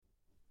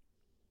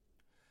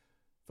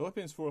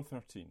Philippians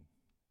 4:13.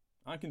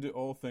 I can do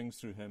all things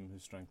through him who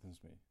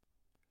strengthens me.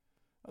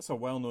 That's a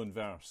well-known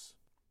verse,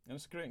 and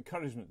it's a great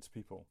encouragement to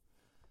people.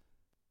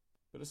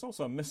 But it's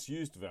also a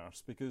misused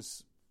verse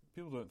because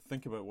people don't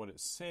think about what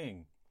it's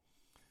saying.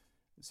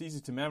 It's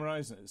easy to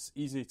memorize and it's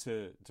easy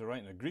to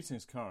write in a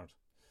greetings card.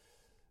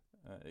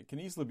 It can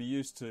easily be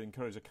used to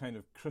encourage a kind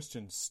of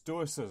Christian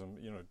stoicism,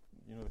 you know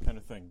the kind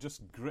of thing.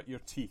 Just grit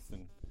your teeth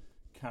and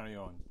carry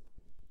on.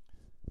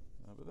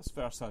 But this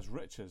verse has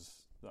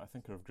riches that I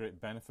think are of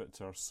great benefit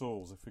to our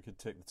souls if we could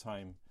take the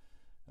time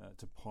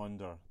to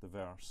ponder the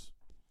verse.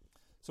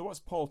 So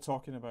what's Paul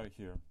talking about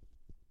here?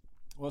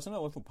 Well, it's in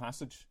a little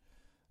passage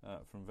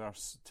from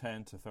verse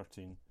 10 to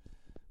 13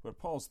 where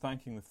Paul's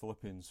thanking the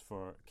Philippians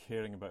for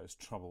caring about his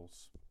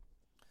troubles.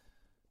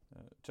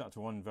 Chapter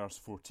 1 verse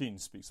 14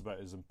 speaks about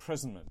his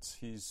imprisonment.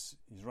 He's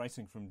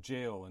writing from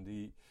jail and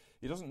he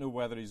doesn't know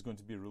whether he's going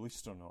to be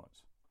released or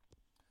not.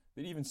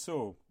 But even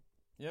so,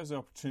 he has the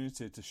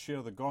opportunity to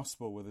share the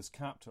gospel with his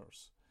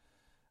captors,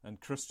 and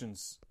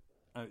Christians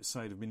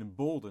outside have been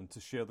emboldened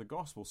to share the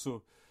gospel.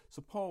 So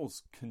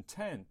Paul's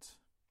content.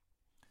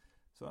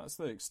 So that's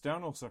the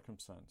external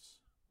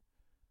circumstance.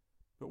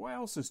 But what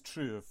else is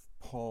true of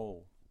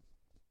Paul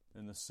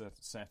in this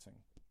setting?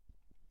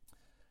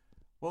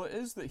 Well, it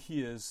is that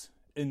he is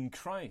in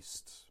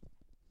Christ.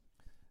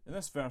 In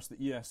this verse, the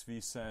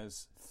ESV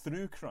says,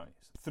 through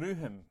Christ, through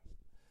him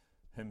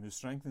who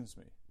strengthens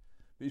me.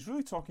 But he's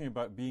really talking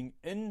about being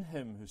in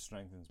him who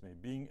strengthens me,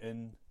 being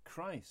in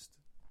Christ.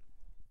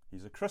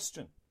 He's a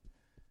Christian.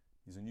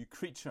 He's a new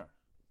creature.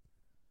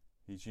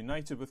 He's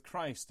united with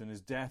Christ in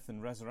his death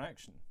and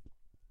resurrection.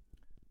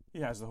 He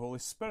has the Holy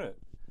Spirit,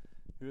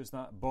 who is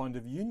that bond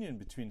of union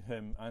between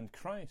him and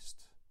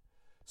Christ.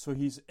 So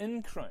he's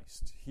in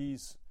Christ.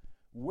 He's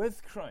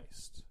with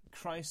Christ.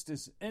 Christ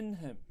is in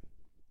him.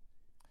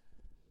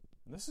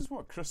 And this is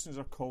what Christians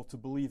are called to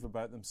believe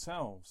about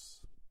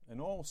themselves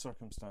in all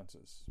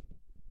circumstances.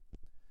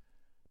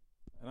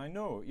 And I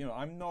know,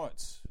 I'm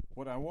not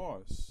what I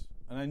was.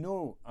 And I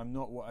know I'm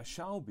not what I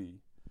shall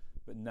be.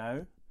 But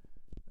now,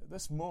 at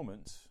this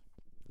moment,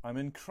 I'm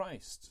in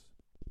Christ.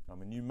 I'm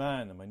a new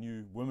man. I'm a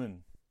new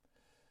woman.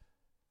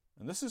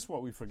 And this is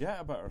what we forget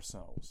about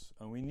ourselves.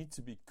 And we need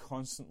to be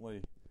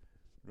constantly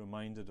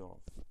reminded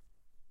of.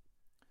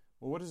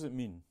 Well, what does it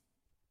mean?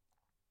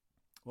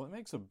 Well, it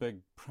makes a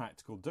big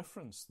practical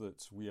difference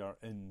that we are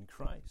in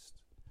Christ.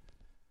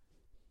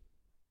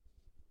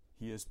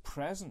 He is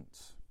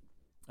present.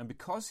 And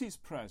because he's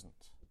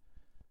present,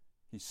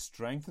 he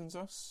strengthens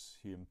us,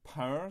 he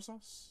empowers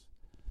us,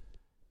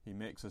 he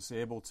makes us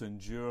able to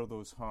endure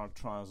those hard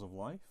trials of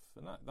life.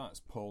 And that's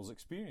Paul's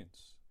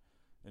experience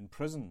in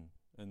prison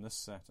in this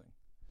setting.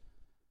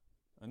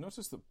 And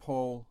notice that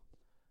Paul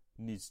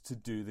needs to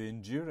do the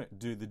enduring.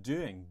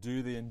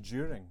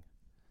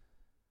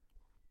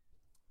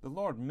 The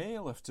Lord may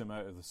lift him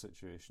out of the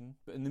situation,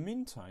 but in the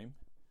meantime,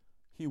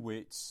 he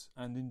waits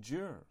and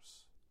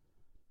endures.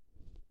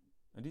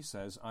 And he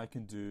says, I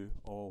can do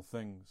all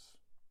things.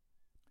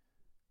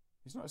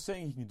 He's not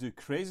saying he can do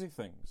crazy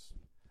things.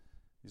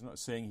 He's not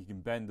saying he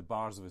can bend the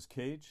bars of his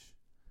cage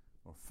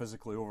or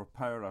physically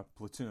overpower a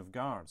platoon of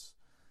guards.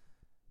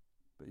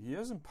 But he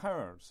is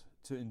empowered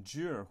to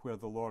endure where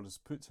the Lord has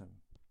put him.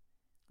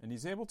 And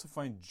he's able to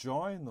find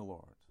joy in the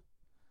Lord,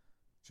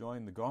 joy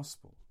in the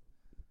gospel,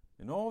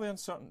 in all the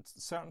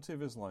uncertainty of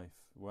his life,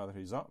 whether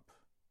he's up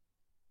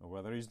or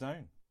whether he's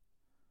down.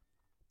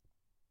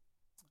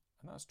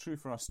 And that's true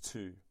for us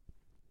too.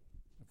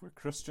 If we're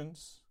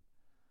Christians,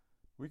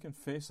 we can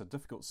face a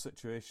difficult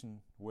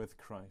situation with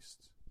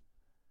Christ.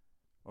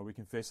 Or we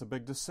can face a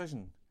big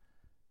decision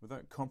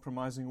without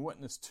compromising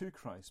witness to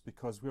Christ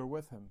because we're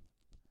with him.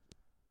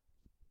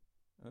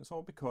 And it's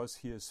all because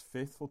he is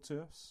faithful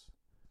to us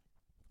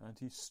and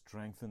he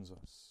strengthens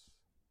us.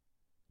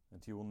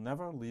 And he will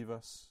never leave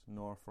us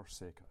nor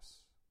forsake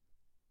us.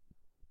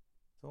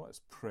 So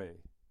let's pray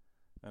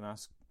and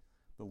ask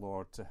the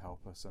Lord to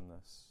help us in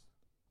this.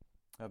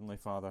 Heavenly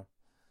Father,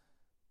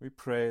 we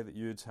pray that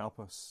you'd help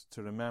us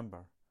to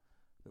remember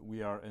that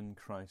we are in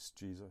Christ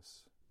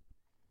Jesus.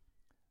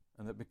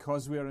 And that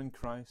because we are in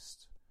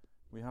Christ,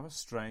 we have a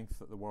strength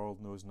that the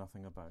world knows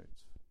nothing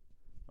about.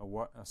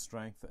 A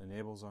strength that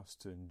enables us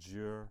to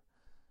endure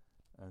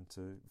and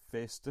to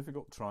face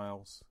difficult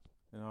trials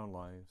in our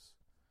lives,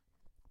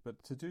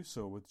 but to do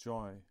so with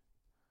joy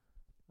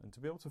and to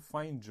be able to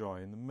find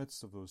joy in the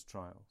midst of those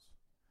trials.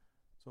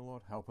 So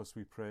Lord, help us,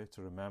 we pray,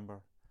 to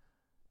remember.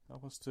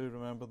 Help us to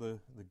remember the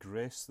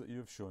grace that you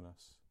have shown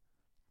us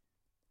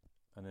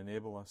and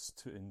enable us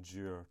to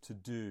endure, to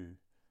do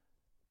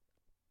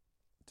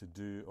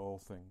all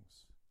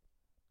things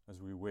as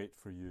we wait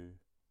for you.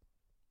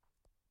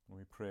 And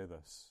we pray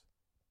this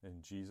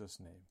in Jesus'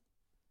 name.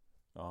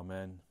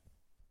 Amen.